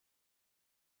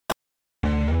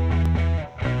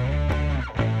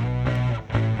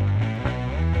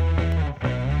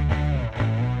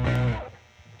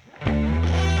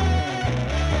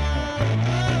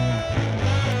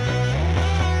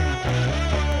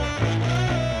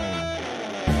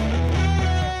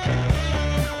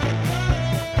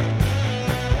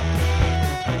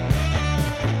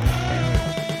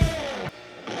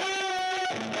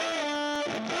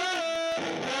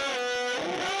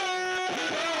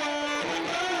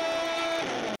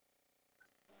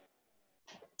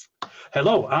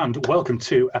Hello and welcome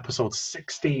to episode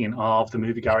 16 of the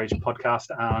Movie Garage podcast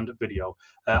and video.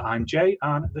 I'm Jay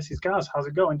and this is Gaz. How's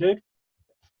it going, dude?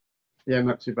 Yeah,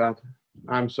 not too bad.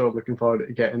 I'm so looking forward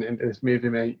to getting into this movie,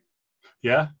 mate.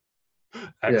 Yeah?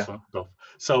 Excellent stuff.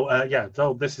 So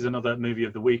this is another Movie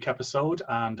of the Week episode,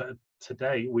 and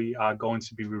today we are going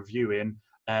to be reviewing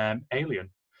Alien.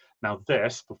 Now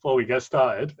this, before we get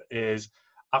started, is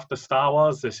after Star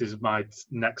Wars, this is my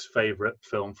next favourite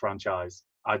film franchise.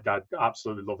 I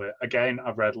absolutely love it. Again,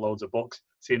 I've read loads of books,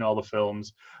 seen all the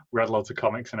films, read loads of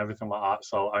comics and everything like that,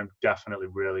 so I'm definitely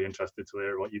really interested to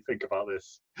hear what you think about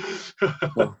this.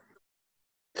 Well,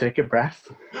 take a breath.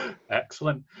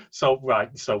 Excellent. So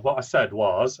what I said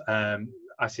was,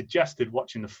 I suggested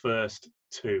watching the first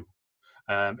two.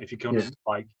 If you can,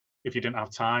 if you didn't have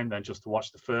time, then just to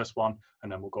watch the first one,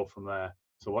 and then we'll go from there.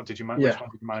 So which one did you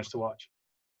manage to watch?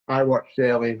 I watched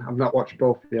Alien. I've not watched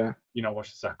both yet. You not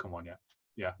watched the second one yet?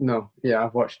 Yeah. No, yeah,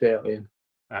 I've watched Alien.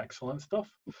 Excellent stuff.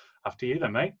 After you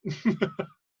then, mate.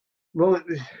 Well,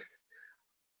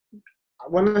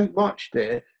 when I watched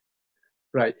it,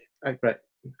 I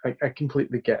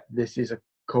completely get this is a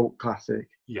cult classic.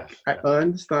 Yes. I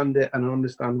understand it and I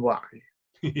understand why.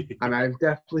 And I've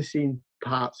definitely seen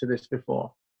parts of this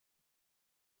before.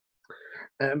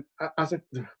 This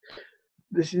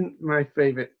isn't my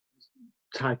favourite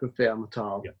type of film at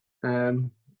all. Yeah.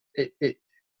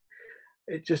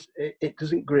 It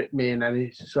doesn't grip me in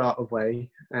any sort of way.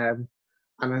 And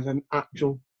as an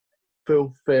actual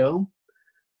full film,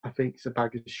 I think it's a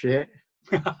bag of shit.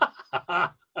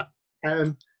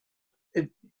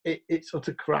 It's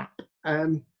utter crap.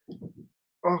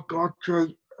 Oh God, Joe.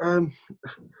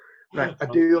 Right, I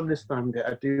do understand it.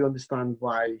 I do understand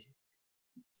why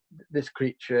this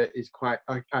creature is quite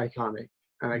iconic,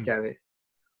 and I get it.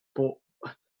 But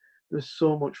there's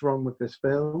so much wrong with this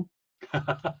film.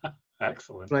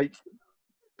 Excellent. Like,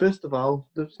 first of all,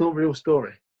 there's no real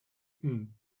story.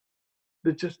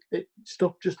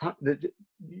 Stuff just happened.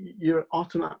 You're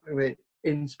automatically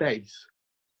in space.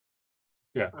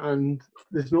 Yeah. And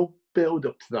there's no build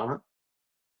up to that.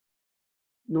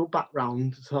 No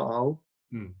background at all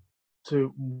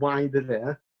to why they're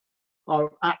there.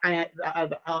 Or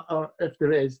if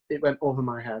there is, it went over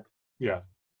my head. Yeah.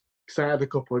 Because I had a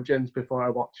couple of gins before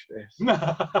I watched this.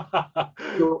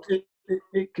 So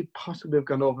it could possibly have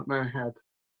gone over my head.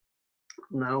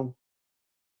 Now,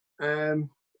 I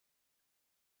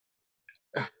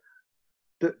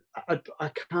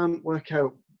can't work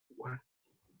out.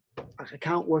 I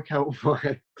can't work out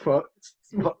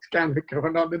what's kind of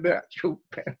going on in the actual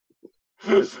film.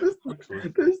 There's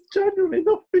generally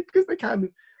nothing because they kind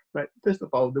of first of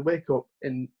all, they wake up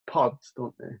in pods,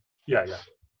 don't they? Yeah.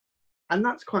 And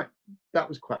that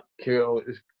was quite cool. It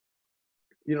was,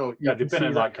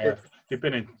 they've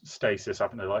been in stasis,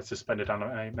 haven't they? Like suspended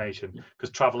animation, because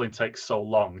traveling takes so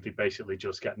long. They basically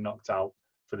just get knocked out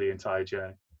for the entire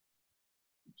journey.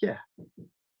 Yeah,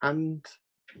 and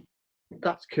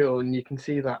that's cool, and you can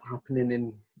see that happening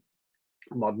in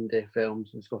modern day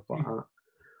films and stuff like that.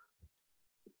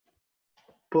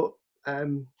 But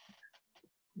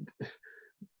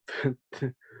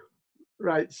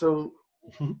right, so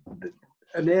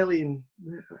an alien,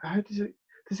 how does it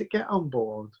get on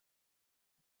board?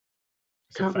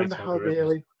 Can't remember how the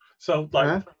alien. So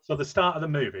the start of the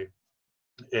movie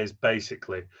is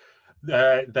basically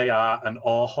they are an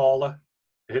ore hauler.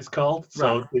 It's called.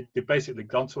 So they've basically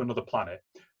gone to another planet,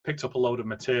 picked up a load of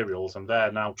materials, and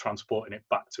they're now transporting it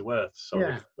back to Earth. So they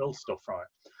can build stuff from it.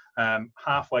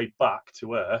 Halfway back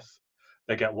to Earth,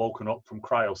 they get woken up from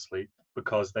cryosleep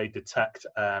because they detect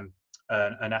an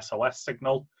SOS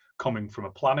signal coming from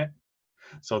a planet.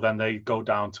 So then they go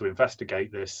down to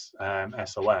investigate this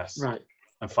SOS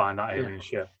and find that alien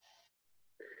ship.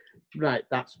 Right,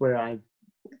 that's where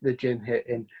the gin hit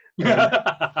in.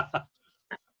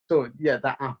 So yeah,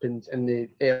 that happens, and the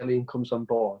alien comes on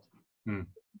board.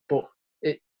 But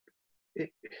it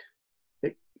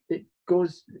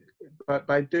goes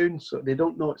by doing so. They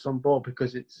don't know it's on board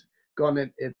because it's gone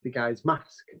into the guy's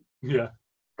mask. Yeah,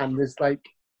 and there's like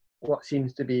what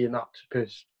seems to be an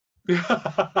octopus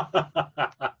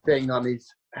thing on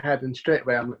his head, and straight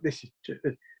away I'm like, this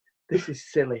is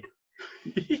silly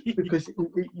because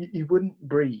you wouldn't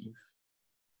breathe.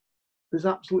 There's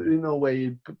absolutely no way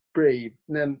you'd breathe.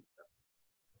 And then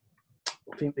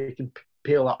I think they can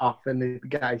peel that off, and the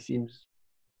guy seems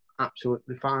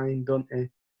absolutely fine, don't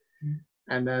he?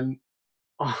 And then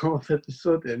all of a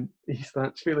sudden, he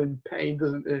starts feeling pain,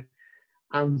 doesn't he?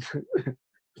 And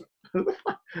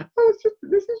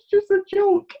this is just a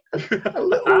joke. A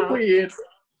little weird.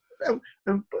 A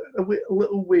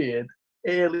little weird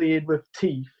alien with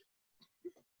teeth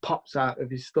pops out of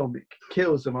his stomach,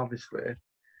 kills him obviously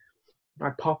by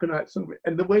popping out something,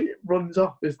 and the way it runs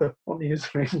off is the funniest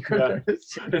thing I've ever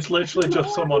seen. It's literally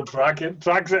just someone drags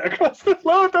it across the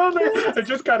floor, don't they? It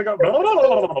just kind of got blah, blah,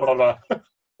 blah, blah, blah, blah.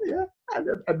 Yeah, and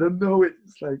I know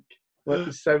it's like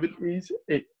the 70s.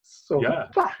 It's so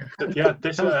bad. Yeah,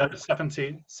 this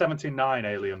 79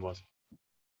 Alien was.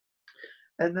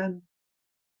 And then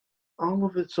all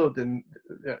of a sudden,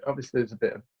 obviously there's a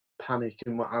bit of panic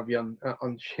and what have you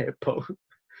on ship, but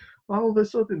all of a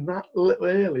sudden that little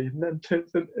alien then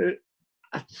turns into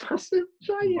a massive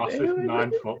giant alien.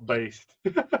 9-foot beast.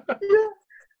 Yeah,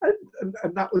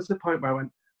 and that was the point where I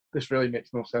went, this really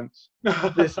makes no sense.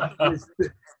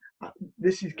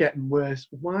 This is getting worse.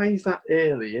 Why is that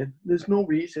alien? There's no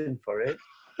reason for it,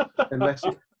 unless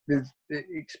it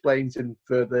explains in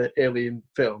further Alien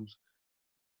films.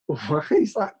 Why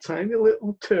is that tiny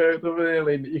little turd of an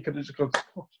alien that you could have just gone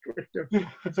straight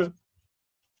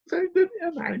turned into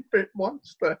a 9-foot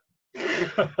monster?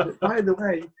 By the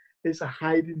way, it's a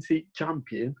hide and seek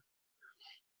champion.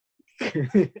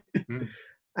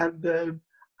 And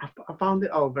I found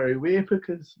it all very weird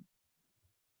because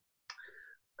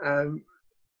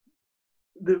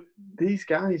these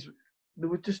guys, they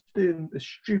were just doing the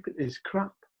stupidest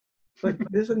crap. Like,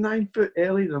 there's a 9-foot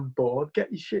alien on board,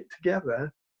 get your shit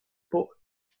together. But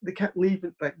they kept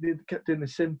leaving, like, they kept doing the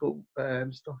simple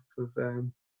stuff of,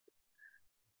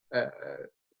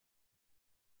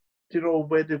 you know,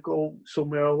 where they go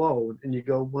somewhere alone and you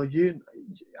go, well,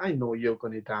 I know you're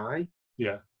going to die.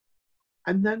 Yeah.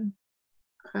 And then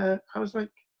I was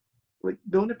like, the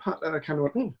only part that I kind of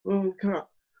went, oh, cat.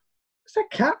 There's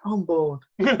a cat on board.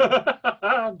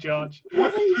 George.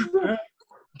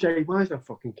 Jay, why is there a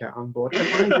fucking cat on board?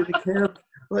 And why do they care?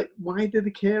 Why do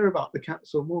they care about the cat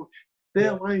so much?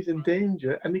 Their lives in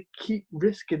danger, and they keep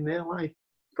risking their life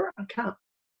for a cat.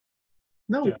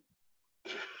 No,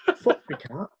 fuck the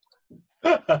cat.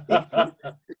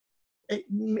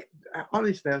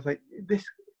 Honestly, I was like, this.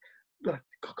 Like,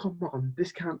 come on,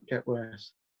 this can't get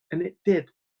worse, and it did.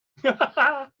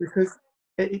 because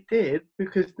it did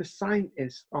because the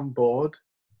scientist on board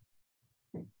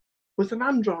was an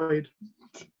android.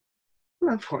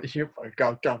 I thought, you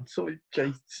God, so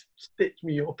Jay, stitch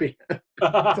me up here.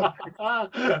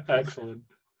 Excellent.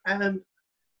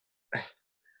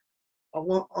 A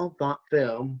lot of that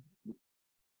film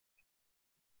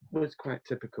was quite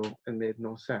typical and made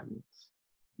no sense,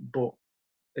 but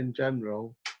in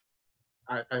general,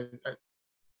 I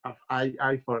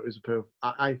thought it was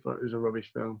I thought it was a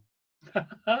rubbish film.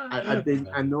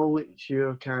 I know it's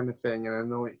your kind of thing, and I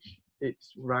know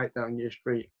it's right down your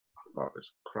street. I thought it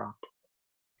was crap.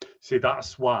 See,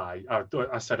 that's why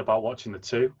I said about watching the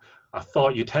two. I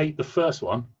thought you'd hate the first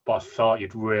one, but I thought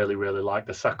you'd really, really like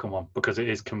the second one because it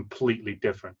is completely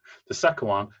different. The second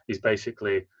one is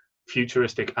basically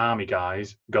futuristic army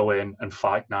guys go in and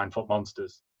fight 9-foot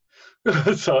monsters.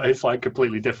 So it's like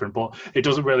completely different, but it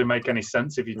doesn't really make any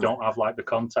sense if you don't have like the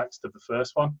context of the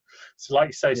first one. So like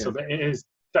you say, so it is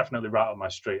definitely right up my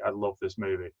street. I love this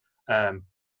movie.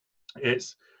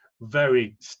 It's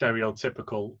very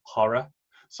stereotypical horror.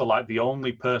 So like the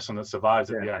only person that survives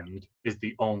at the end is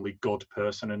the only good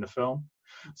person in the film.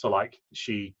 So like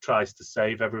she tries to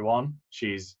save everyone.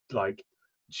 She's like,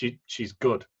 she's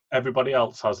good. Everybody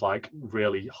else has like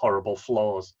really horrible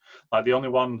flaws. Like the only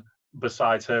one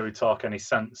besides her who talk any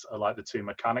sense are like the two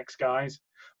mechanics guys,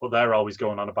 but they're always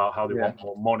going on about how they want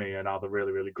more money and how they're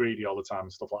really, really greedy all the time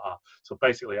and stuff like that. So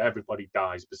basically everybody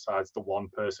dies besides the one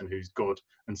person who's good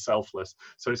and selfless.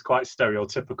 So it's quite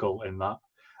stereotypical in that.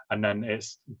 And then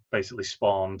it's basically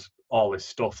spawned all this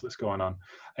stuff that's going on.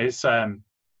 It's I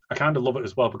kind of love it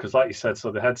as well because like you said, so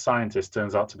the head scientist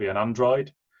turns out to be an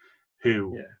android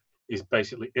who is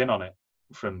basically in on it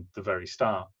from the very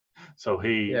start. So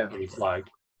he is like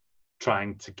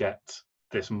trying to get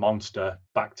this monster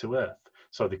back to Earth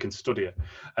so they can study it.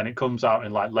 And it comes out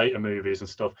in like later movies and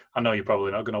stuff. I know you're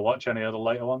probably not going to watch any of the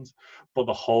later ones, but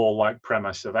the whole like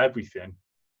premise of everything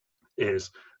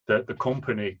is that the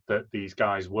company that these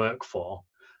guys work for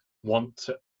want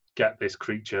to get this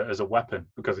creature as a weapon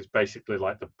because it's basically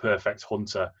like the perfect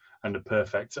hunter and the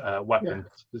perfect weapon.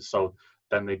 So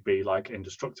then they'd be like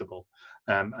indestructible.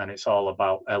 And it's all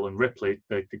about Ellen Ripley,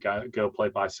 the girl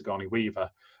played by Sigourney Weaver,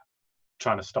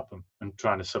 trying to stop them and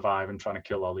trying to survive and trying to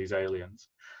kill all these aliens.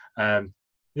 Like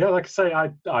I say,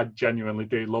 I genuinely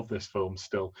do love this film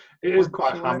still. It is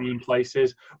quite hammy in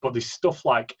places, but there's stuff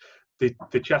like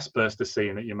the chest burster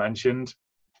scene that you mentioned,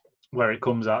 where it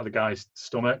comes out of the guy's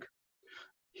stomach.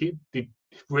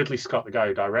 Ridley Scott, the guy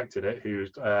who directed it,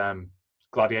 who's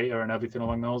Gladiator and everything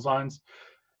along those lines,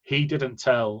 he didn't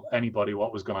tell anybody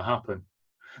what was going to happen.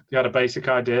 They had a basic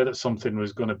idea that something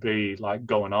was going to be like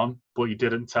going on, but you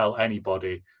didn't tell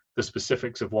anybody the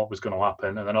specifics of what was going to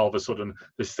happen, and then all of a sudden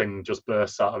this thing just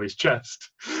bursts out of his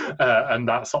chest, and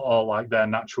that's all like their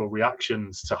natural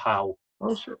reactions to how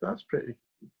Oh shit, that's pretty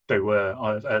they were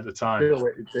at the time. cool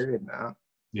way of doing that.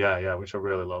 Yeah, which I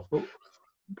really love.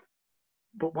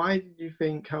 But why did you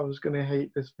think I was going to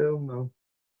hate this film though?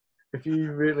 If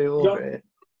you really love it.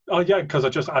 Oh yeah,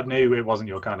 because I knew it wasn't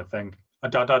your kind of thing. I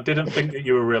didn't think that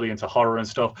you were really into horror and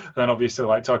stuff. And then obviously,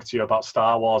 like talking to you about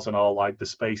Star Wars and all like the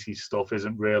spacey stuff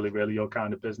isn't really your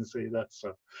kind of business either.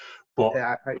 So, but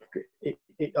yeah,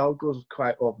 it all goes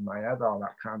quite over my head, all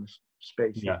that kind of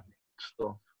spacey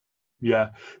stuff.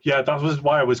 Yeah, that was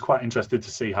why I was quite interested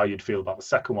to see how you'd feel about the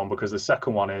second one, because the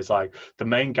second one is like the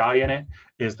main guy in it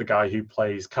is the guy who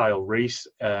plays Kyle Reese,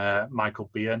 Michael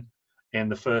Biehn, in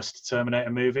the first Terminator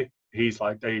movie. He plays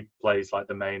like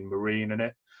the main Marine in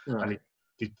it, and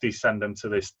they send them to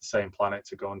this same planet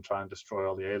to go and try and destroy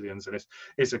all the aliens, and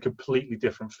it's a completely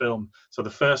different film. So the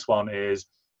first one is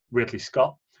Ridley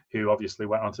Scott, who obviously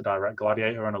went on to direct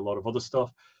Gladiator and a lot of other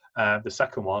stuff. The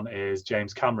second one is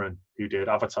James Cameron, who did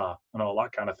Avatar and all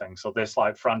that kind of thing. So this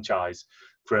like franchise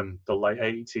from the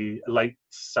late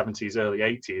 70s, early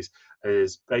 80s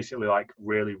is basically like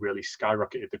really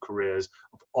skyrocketed the careers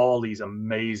of all these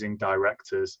amazing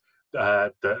directors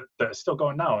that are still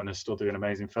going now and are still doing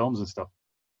amazing films and stuff.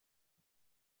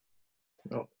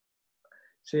 Oh.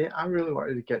 See, I really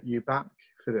wanted to get you back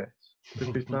for this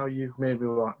because now you've made me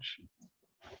watch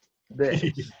this.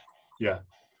 Yeah.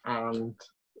 And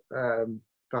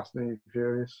Fast and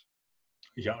Furious.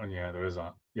 Yeah, there is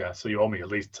that. Yeah, so you owe me at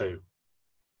least 2.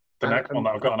 The next one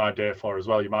that I've got an idea for as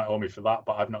well, you might owe me for that,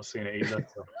 but I've not seen it either.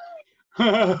 So,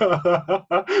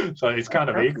 so it's kind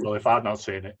of equal if I've not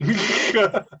seen it.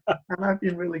 And I've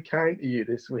been really kind to you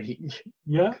this week.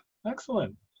 Yeah,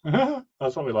 excellent.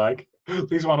 That's what we like. At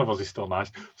least one of us is still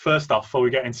nice. First off, before we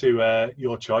get into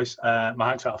your choice,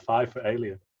 Mike's out of 5 for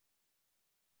Alien.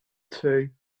 2.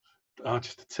 Oh,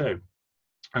 just a 2.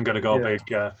 I'm going to go big.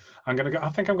 I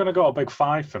think I'm going to go a big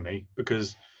 5 for me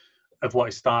because of what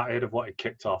it started, of what it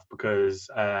kicked off. Because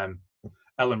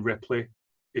Ellen Ripley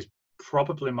is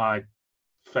probably my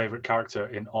favorite character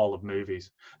in all of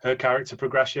movies. Her character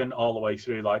progression all the way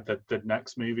through, like the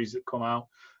next movies that come out,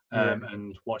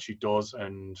 and what she does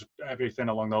and everything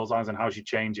along those lines, and how she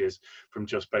changes from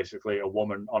just basically a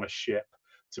woman on a ship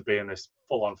to being this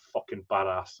full-on fucking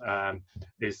badass,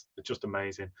 is just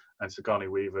amazing. And Sigourney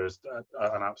Weaver is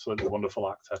an absolutely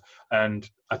wonderful actor. And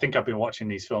I think I've been watching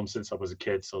these films since I was a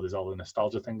kid, so there's all the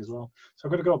nostalgia thing as well. So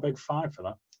I'm going to go a big 5 for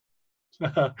that.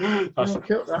 That's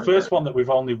the first one that we've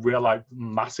only really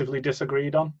massively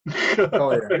disagreed on.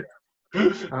 Oh yeah,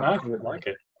 I like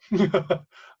it. I'm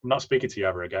not speaking to you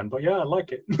ever again, but yeah, I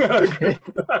like it.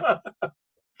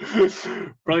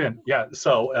 Brilliant. Yeah.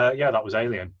 So that was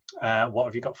Alien. What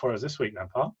have you got for us this week then,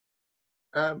 pal?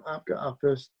 I've got our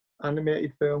first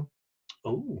animated film.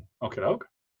 Oh, okay, doke.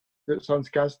 It's on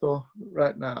Sky Store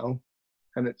right now,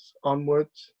 and it's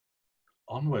Onwards.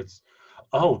 Onwards.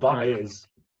 Oh, that is.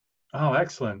 Oh,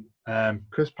 excellent.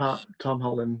 Chris Pratt, Tom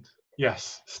Holland.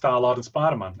 Yes, Star-Lord and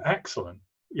Spider-Man. Excellent.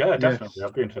 Yeah, definitely. Yes.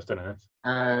 I'd be interested in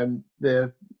it.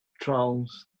 They're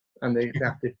trolls, and they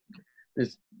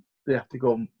have to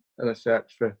go on a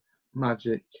search for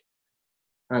magic.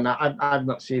 And I've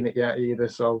not seen it yet either,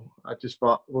 so I just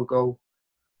thought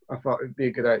I thought it'd be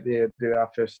a good idea to do our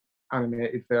first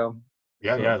animated film.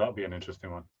 Yeah, that'd be an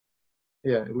interesting one.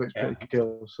 Yeah, it looks pretty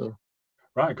cool. So.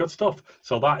 Right, good stuff.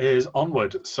 So that is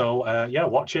Onward. So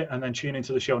watch it and then tune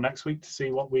into the show next week to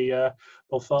see what we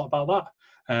both thought about that.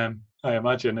 I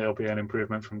imagine it'll be an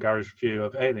improvement from Gary's review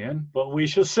of Alien, but we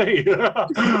shall see. We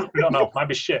don't know. Might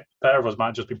be shit. A pair of us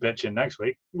might just be bitching next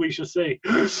week. We shall see.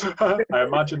 I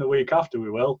imagine the week after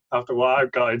we will, after what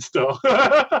I've got in store.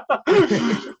 But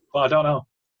I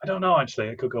don't know. Actually.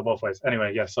 It could go both ways.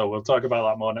 Anyway, so we'll talk about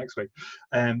that more next week.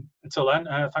 Until then,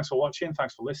 thanks for watching.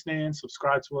 Thanks for listening.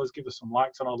 Subscribe to us. Give us some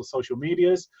likes on all the social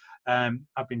medias.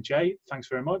 I've been Jay. Thanks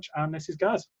very much. And this is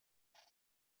Gaz.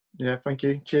 Yeah, thank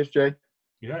you. Cheers, Jay.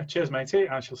 Yeah, cheers, matey.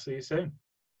 I shall see you soon.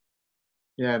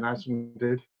 Yeah, nice one,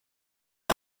 dude.